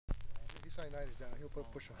cyanide is down. He'll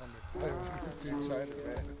push 100. I don't get too excited,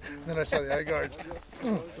 man. And then I saw the eye guards.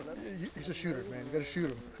 He's a shooter, man. You got to shoot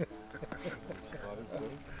him.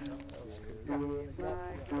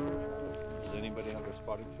 Does anybody have their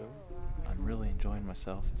spotting soon? I'm really enjoying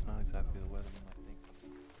myself. It's not exactly the weather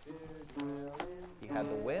you might think. He had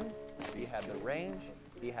the wind, he had the range,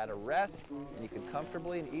 he had a rest, and you could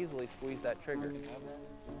comfortably and easily squeeze that trigger.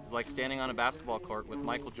 It's like standing on a basketball court with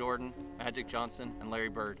Michael Jordan, Magic Johnson, and Larry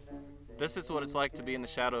Bird. This is what it's like to be in the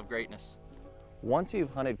shadow of greatness. Once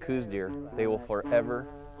you've hunted Coues deer, they will forever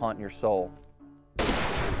haunt your soul.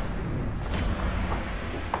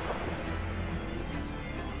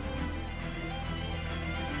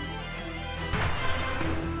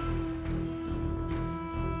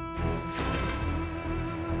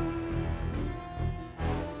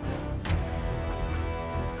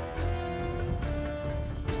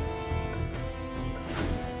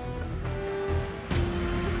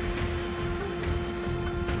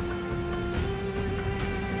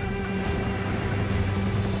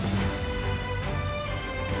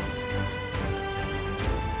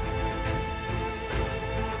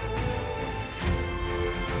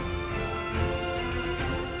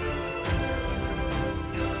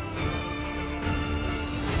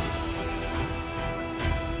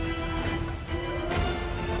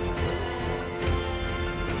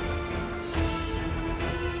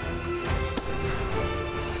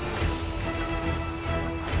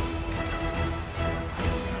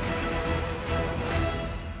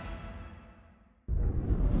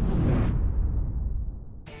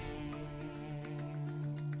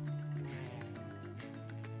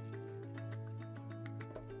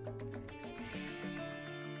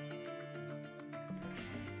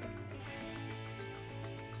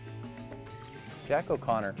 Jack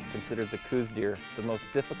O'Connor considered the Coues deer the most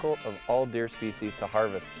difficult of all deer species to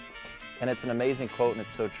harvest. And it's an amazing quote, and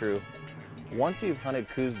it's so true. Once you've hunted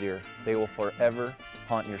Coues deer, they will forever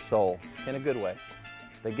haunt your soul, in a good way.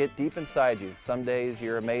 They get deep inside you. Some days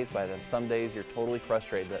you're amazed by them, some days you're totally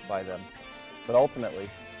frustrated by them. But ultimately,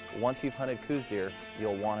 once you've hunted Coues deer,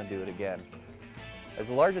 you'll want to do it again. As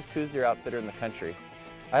the largest Coues deer outfitter in the country,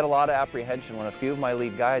 I had a lot of apprehension when a few of my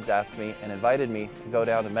lead guides asked me and invited me to go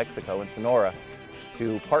down to Mexico in Sonora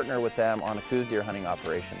to partner with them on a Coues deer hunting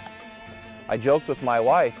operation. I joked with my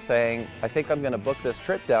wife saying, I think I'm going to book this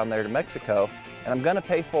trip down there to Mexico and I'm going to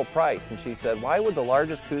pay full price. And she said, why would the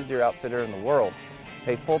largest Coues deer outfitter in the world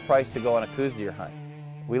pay full price to go on a Coues deer hunt?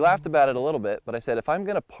 We laughed about it a little bit, but I said, if I'm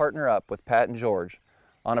going to partner up with Pat and George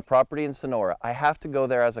on a property in Sonora, I have to go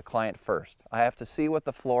there as a client first. I have to see what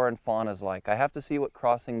the flora and fauna is like. I have to see what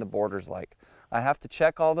crossing the border's like. I have to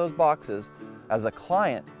check all those boxes as a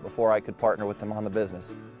client before I could partner with them on the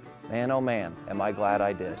business. Man, oh man, am I glad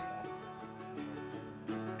I did.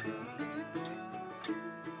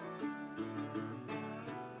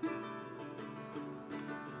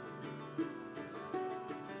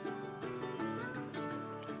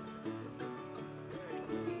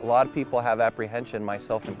 A lot of people have apprehension,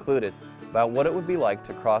 myself included, about what it would be like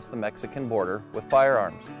to cross the Mexican border with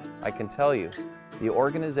firearms. I can tell you, the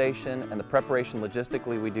organization and the preparation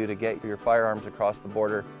logistically we do to get your firearms across the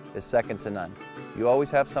border is second to none. You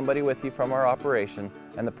always have somebody with you from our operation,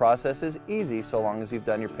 and the process is easy so long as you've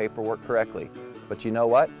done your paperwork correctly. But you know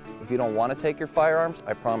what? If you don't want to take your firearms,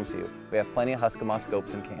 I promise you, we have plenty of Huskama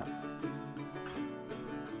scopes in camp.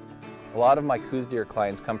 A lot of my Coues deer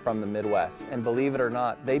clients come from the Midwest, and believe it or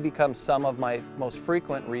not, they become some of my most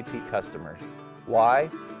frequent repeat customers. Why?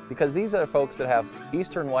 Because these are folks that have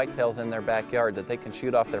eastern whitetails in their backyard that they can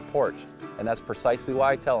shoot off their porch, and that's precisely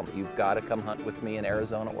why I tell them, you've got to come hunt with me in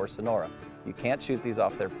Arizona or Sonora. You can't shoot these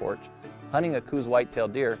off their porch. Hunting a Coues whitetail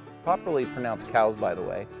deer, properly pronounced cows by the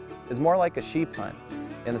way, is more like a sheep hunt,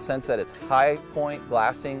 in the sense that it's high point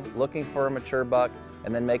glassing, looking for a mature buck,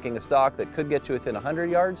 and then making a stalk that could get you within 100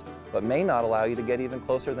 yards, but may not allow you to get even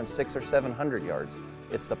closer than 600 or 700 yards.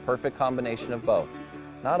 It's the perfect combination of both.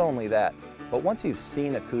 Not only that, but once you've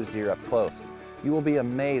seen a Coues deer up close, you will be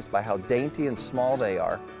amazed by how dainty and small they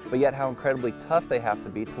are, but yet how incredibly tough they have to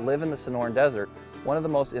be to live in the Sonoran Desert, one of the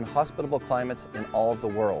most inhospitable climates in all of the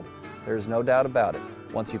world. There's no doubt about it.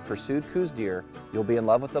 Once you've pursued Coues deer, you'll be in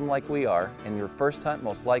love with them like we are, and your first hunt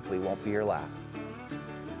most likely won't be your last.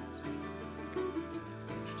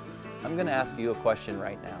 I'm going to ask you a question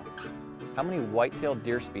right now. How many white-tailed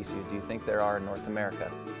deer species do you think there are in North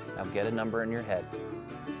America? Now get a number in your head.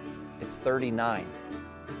 It's 39.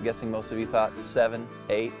 I'm guessing most of you thought 7,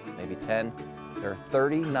 8, maybe 10. There are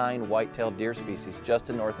 39 white-tailed deer species just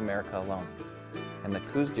in North America alone. And the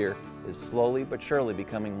Coues deer is slowly but surely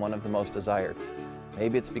becoming one of the most desired.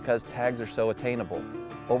 Maybe it's because tags are so attainable,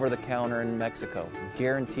 over the counter in Mexico,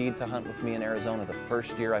 guaranteed to hunt with me in Arizona the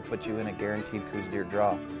first year I put you in a guaranteed Coues Deer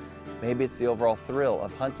draw. Maybe it's the overall thrill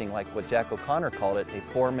of hunting like what Jack O'Connor called it, a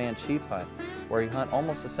poor man's sheep hunt, where you hunt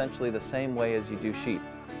almost essentially the same way as you do sheep.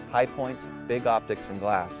 High points, big optics, and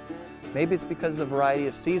glass. Maybe it's because of the variety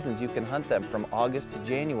of seasons you can hunt them from August to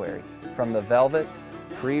January, from the velvet,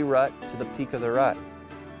 pre-rut to the peak of the rut.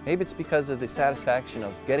 Maybe it's because of the satisfaction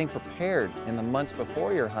of getting prepared in the months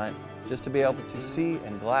before your hunt just to be able to see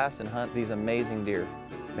and glass and hunt these amazing deer.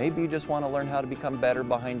 Maybe you just want to learn how to become better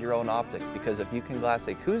behind your own optics, because if you can glass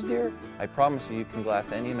a Coues deer, I promise you, you can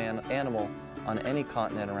glass any animal on any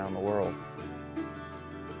continent around the world.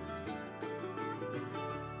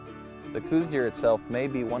 The Coues deer itself may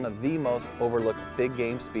be one of the most overlooked big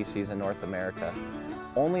game species in North America.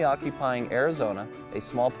 Only occupying Arizona, a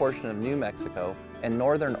small portion of New Mexico, and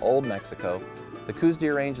northern Old Mexico, the Coues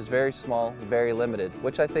deer range is very small, very limited,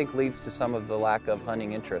 which I think leads to some of the lack of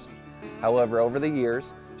hunting interest. However, over the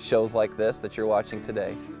years, shows like this that you're watching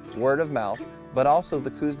today, word of mouth, but also the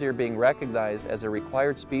Coues deer being recognized as a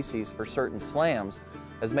required species for certain slams,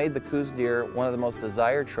 has made the Coues deer one of the most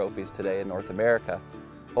desired trophies today in North America.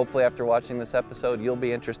 Hopefully after watching this episode, you'll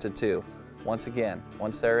be interested too. Once again,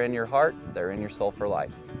 once they're in your heart, they're in your soul for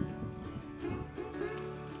life.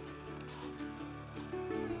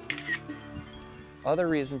 Other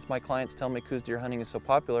reasons my clients tell me Coues deer hunting is so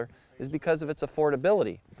popular is because of its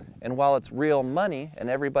affordability. And while it's real money and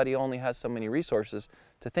everybody only has so many resources,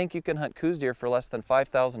 to think you can hunt Coues deer for less than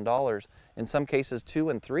 $5,000, in some cases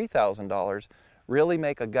 $2,000 and $3,000, really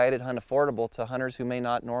make a guided hunt affordable to hunters who may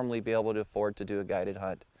not normally be able to afford to do a guided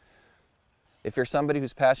hunt. If you're somebody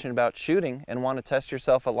who's passionate about shooting and want to test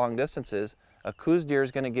yourself at long distances, a Coues deer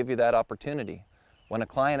is going to give you that opportunity. When a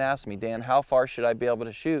client asks me, Dan, how far should I be able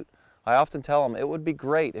to shoot? I often tell them it would be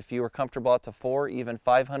great if you were comfortable out to 4, even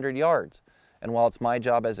 500 yards. And while it's my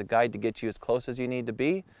job as a guide to get you as close as you need to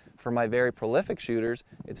be, for my very prolific shooters,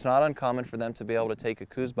 it's not uncommon for them to be able to take a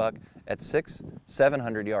Coues buck at 600,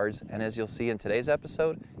 700 yards, and as you'll see in today's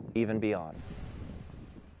episode, even beyond.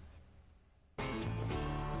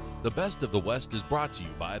 The Best of the West is brought to you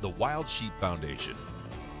by the Wild Sheep Foundation,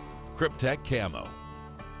 Cryptek Camo,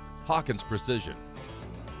 Hawkins Precision,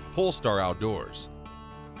 Polestar Outdoors,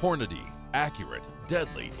 Hornady, accurate,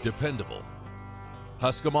 deadly, dependable,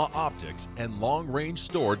 Huskama Optics, and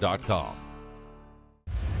LongRangeStore.com.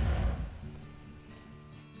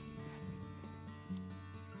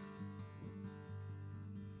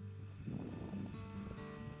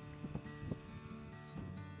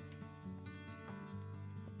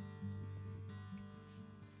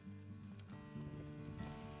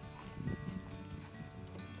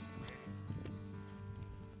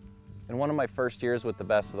 In one of my first years with the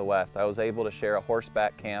Best of the West, I was able to share a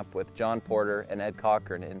horseback camp with John Porter and Ed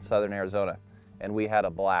Cochran in southern Arizona, and we had a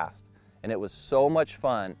blast. And it was so much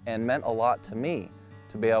fun and meant a lot to me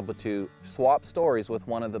to be able to swap stories with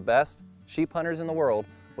one of the best sheep hunters in the world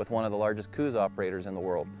with one of the largest Coues operators in the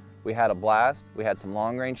world. We had a blast, we had some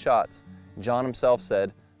long-range shots. John himself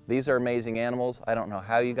said, "These are amazing animals. I don't know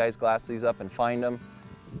how you guys glass these up and find them."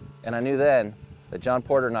 And I knew then that John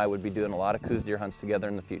Porter and I would be doing a lot of Coues deer hunts together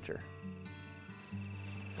in the future.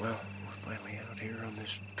 Well, we're finally out here on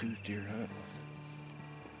this Coues deer hunt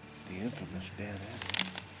with the infamous Dan Adler.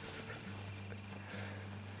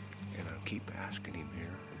 And I'll keep asking him here.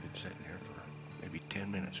 We've been sitting here for maybe 10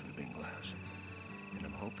 minutes we've been glassing. And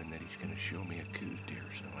I'm hoping that he's going to show me a Coues deer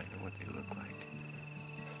so I know what they look like.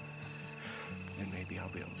 And maybe I'll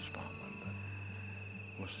be able to spot one, but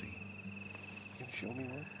we'll see. You gonna show me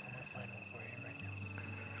one? I'm gonna find one for you right now.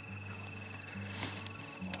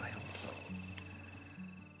 Well, I hope so.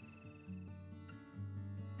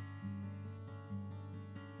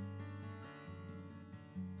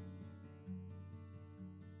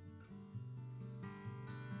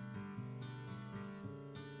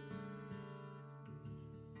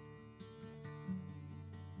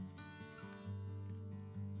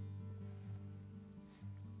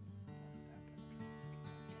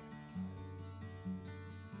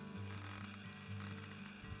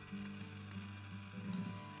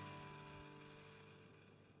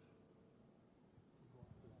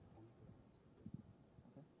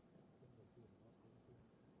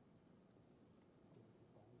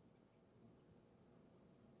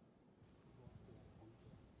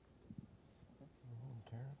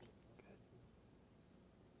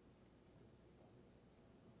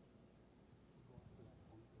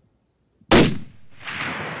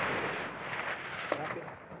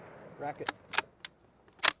 Racket.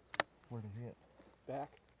 Where'd it hit? Back.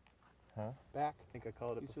 Huh? Back. I think I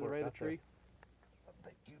called it before. right of the tree? I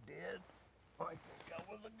think you did. I think I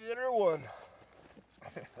was a gooder one.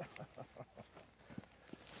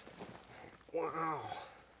 Wow.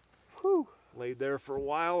 Whew. Laid there for a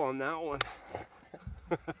while on that one.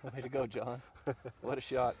 Way to go, John. What a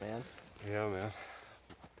shot, man. Yeah, man.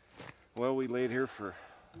 Well, we laid here for,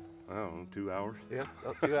 I don't know, 2 hours. Yep,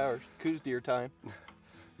 about 2 hours. Coues Deer time.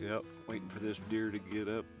 Yep, waiting for this deer to get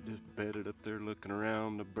up, just bedded up there looking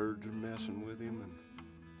around. The birds are messing with him, and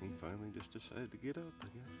he finally just decided to get up, I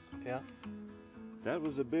guess. Yeah. That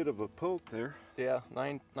was a bit of a poke there. Yeah,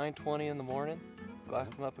 9:20 in the morning.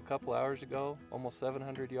 Glassed him up a couple hours ago, almost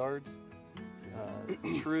 700 yards.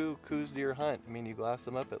 True Coues Deer hunt. I mean, you glass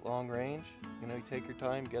them up at long range. You know, you take your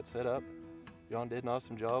time, get set up. John did an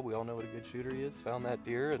awesome job. We all know what a good shooter he is. Found that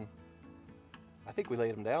deer, and I think we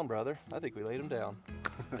laid him down, brother. I think we laid him down.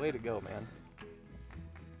 Way to go, man.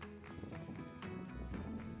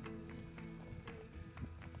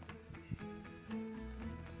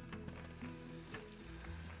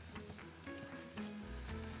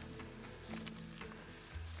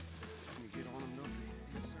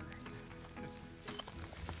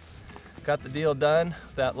 Got the deal done.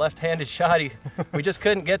 That left-handed shot, we just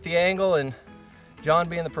couldn't get the angle, and John,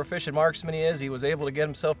 being the proficient marksman he is, he was able to get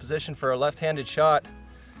himself positioned for a left-handed shot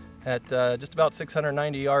at just about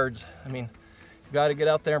 690 yards. I mean, you got to get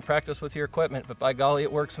out there and practice with your equipment, but by golly,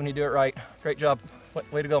 it works when you do it right. Great job.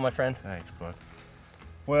 Way to go, my friend. Thanks, bud.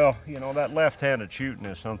 Well, you know, that left-handed shooting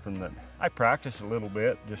is something that I practice a little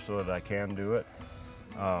bit just so that I can do it.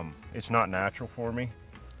 It's not natural for me,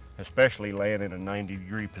 especially laying in a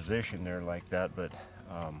 90-degree position there like that, but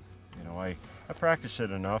you know, I practice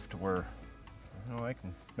it enough to where, you know, I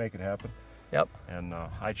can make it happen. Yep. And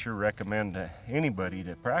I'd sure recommend to anybody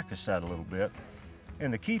to practice that a little bit.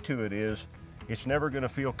 And the key to it is, it's never going to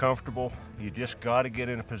feel comfortable. You just got to get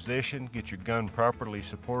in a position, get your gun properly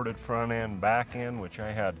supported, front end, back end, which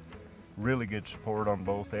I had really good support on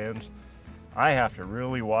both ends. I have to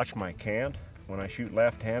really watch my cant when I shoot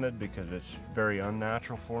left-handed because it's very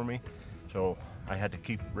unnatural for me. So I had to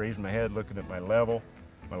keep raising my head, looking at my level.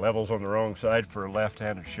 My level's on the wrong side for a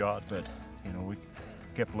left-handed shot, but you know, we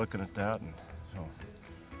kept looking at that, and so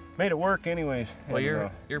made it work anyways. Well,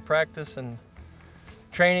 and, your practice and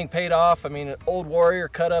training paid off. I mean, an old warrior,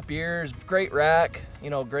 cut up ears, great rack, you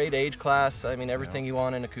know, great age class. I mean, everything you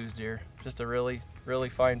want in a Coues Deer. Just a really, really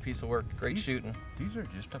fine piece of work. Great shooting. These are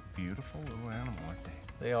just a beautiful little animal, aren't they?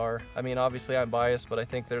 They are. I mean, obviously I'm biased, but I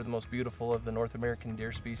think they're the most beautiful of the North American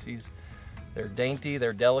deer species. They're dainty,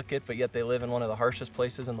 they're delicate, but yet they live in one of the harshest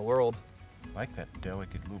places in the world. I like that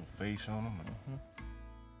delicate little face on them.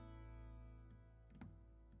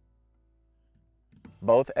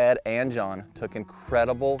 Both Ed and John took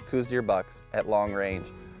incredible Coues Deer bucks at long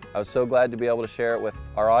range. I was so glad to be able to share it with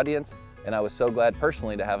our audience, and I was so glad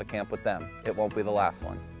personally to have a camp with them. It won't be the last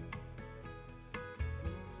one.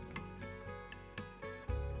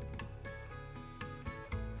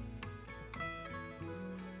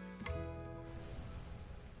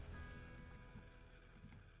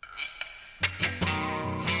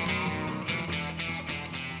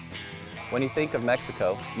 When you think of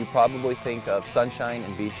Mexico, you probably think of sunshine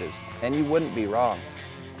and beaches, and you wouldn't be wrong.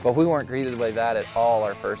 But we weren't greeted by that at all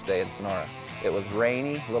our first day in Sonora. It was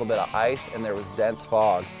rainy, a little bit of ice, and there was dense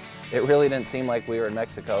fog. It really didn't seem like we were in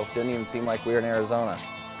Mexico, didn't even seem like we were in Arizona.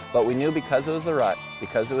 But we knew because it was the rut,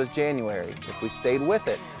 because it was January, if we stayed with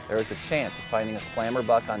it, there was a chance of finding a slammer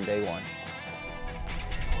buck on day one.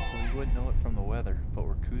 Well, you wouldn't know it from the weather, but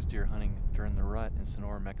we're Coues Deer hunting during the rut in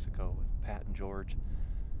Sonora, Mexico with Pat and George.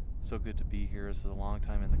 So good to be here. This is a long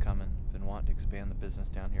time in the coming. Been wanting to expand the business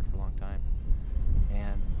down here for a long time.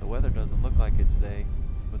 And the weather doesn't look like it today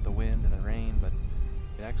with the wind and the rain, but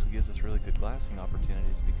it actually gives us really good glassing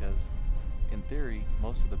opportunities because in theory,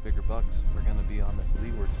 most of the bigger bucks are going to be on this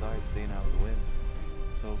leeward side staying out of the wind.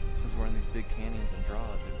 So since we're in these big canyons and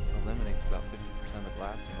draws, it eliminates about 50% of the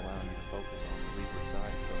glassing, allowing you to focus on the leeward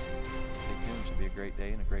side. So stay tuned. It should be a great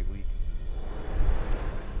day and a great week.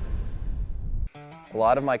 A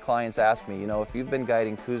lot of my clients ask me, you know, if you've been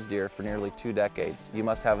guiding Coues Deer for nearly 2 decades, you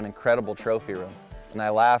must have an incredible trophy room. And I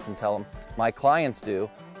laugh and tell them, my clients do,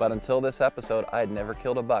 but until this episode, I had never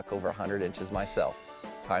killed a buck over 100 inches myself.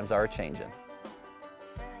 Times are a-changin'.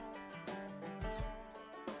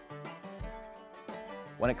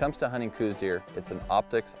 When it comes to hunting Coues Deer, it's an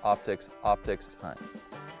optics, optics, optics hunt.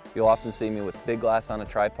 You'll often see me with big glass on a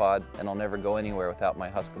tripod, and I'll never go anywhere without my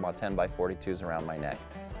Husqvarna 10x42s around my neck.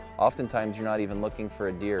 Oftentimes, you're not even looking for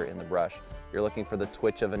a deer in the brush. You're looking for the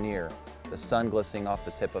twitch of an ear, the sun glistening off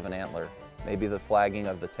the tip of an antler, maybe the flagging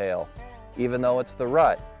of the tail. Even though it's the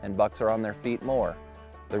rut and bucks are on their feet more,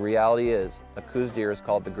 the reality is a Coues Deer is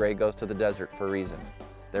called the gray ghost of the desert for a reason.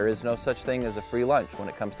 There is no such thing as a free lunch when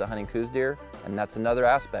it comes to hunting Coues deer, and that's another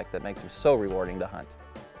aspect that makes them so rewarding to hunt.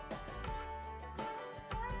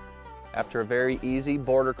 After a very easy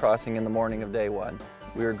border crossing in the morning of day one,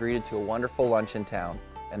 we were greeted to a wonderful lunch in town,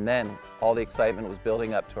 and then all the excitement was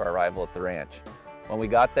building up to our arrival at the ranch. When we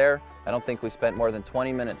got there, I don't think we spent more than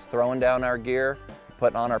 20 minutes throwing down our gear,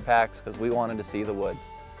 putting on our packs, because we wanted to see the woods.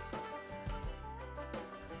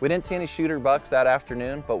 We didn't see any shooter bucks that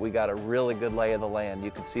afternoon, but we got a really good lay of the land. You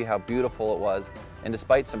could see how beautiful it was, and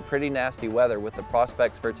despite some pretty nasty weather with the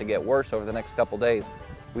prospects for it to get worse over the next couple days,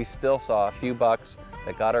 we still saw a few bucks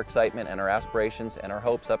that got our excitement and our aspirations and our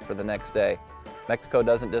hopes up for the next day. Mexico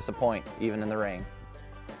doesn't disappoint, even in the rain.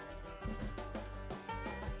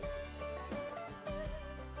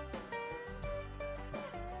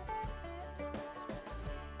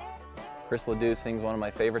 Chris Ledoux sings one of my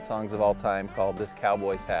favorite songs of all time called This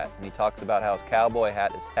Cowboy's Hat, and he talks about how his cowboy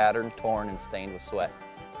hat is tattered, torn, and stained with sweat.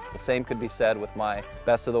 The same could be said with my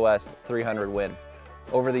Best of the West 300 win.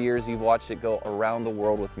 Over the years, you've watched it go around the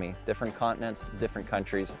world with me, different continents, different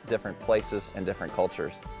countries, different places, and different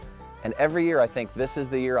cultures. And every year I think this is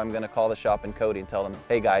the year I'm going to call the shop in Cody and tell them,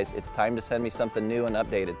 hey guys, it's time to send me something new and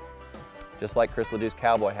updated. Just like Chris Ledoux's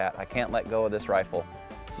cowboy hat, I can't let go of this rifle.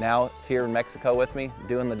 Now it's here in Mexico with me,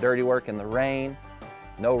 doing the dirty work in the rain.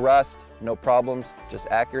 No rust, no problems, just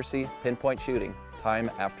accuracy, pinpoint shooting, time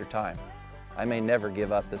after time. I may never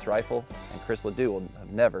give up this rifle, and Chris Ledoux will have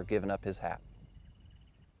never given up his hat.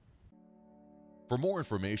 For more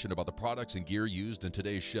information about the products and gear used in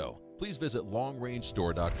today's show, please visit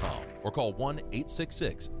longrangestore.com or call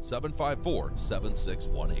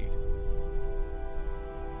 1-866-754-7618.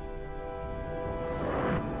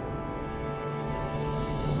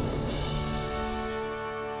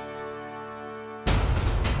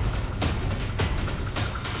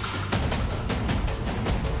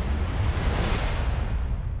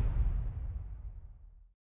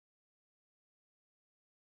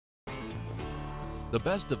 The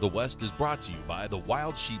Best of the West is brought to you by the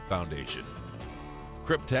Wild Sheep Foundation,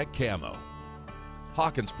 Cryptek Camo,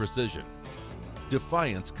 Hawkins Precision,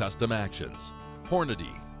 Defiance Custom Actions,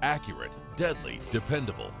 Hornady, accurate, deadly,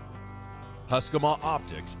 dependable, Huskama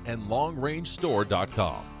Optics, and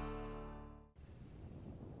LongRangeStore.com.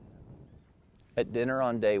 At dinner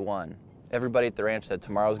on day one, everybody at the ranch said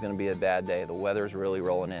tomorrow's going to be a bad day. The weather's really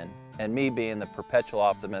rolling in. And me being the perpetual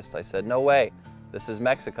optimist, I said, no way. This is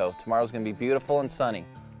Mexico. Tomorrow's going to be beautiful and sunny.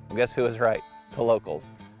 Well, guess who was right? The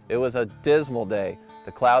locals. It was a dismal day.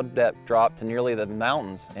 The cloud depth dropped to nearly the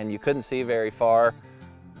mountains, and you couldn't see very far.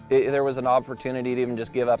 There was an opportunity to even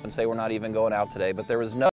just give up and say we're not even going out today, but there was no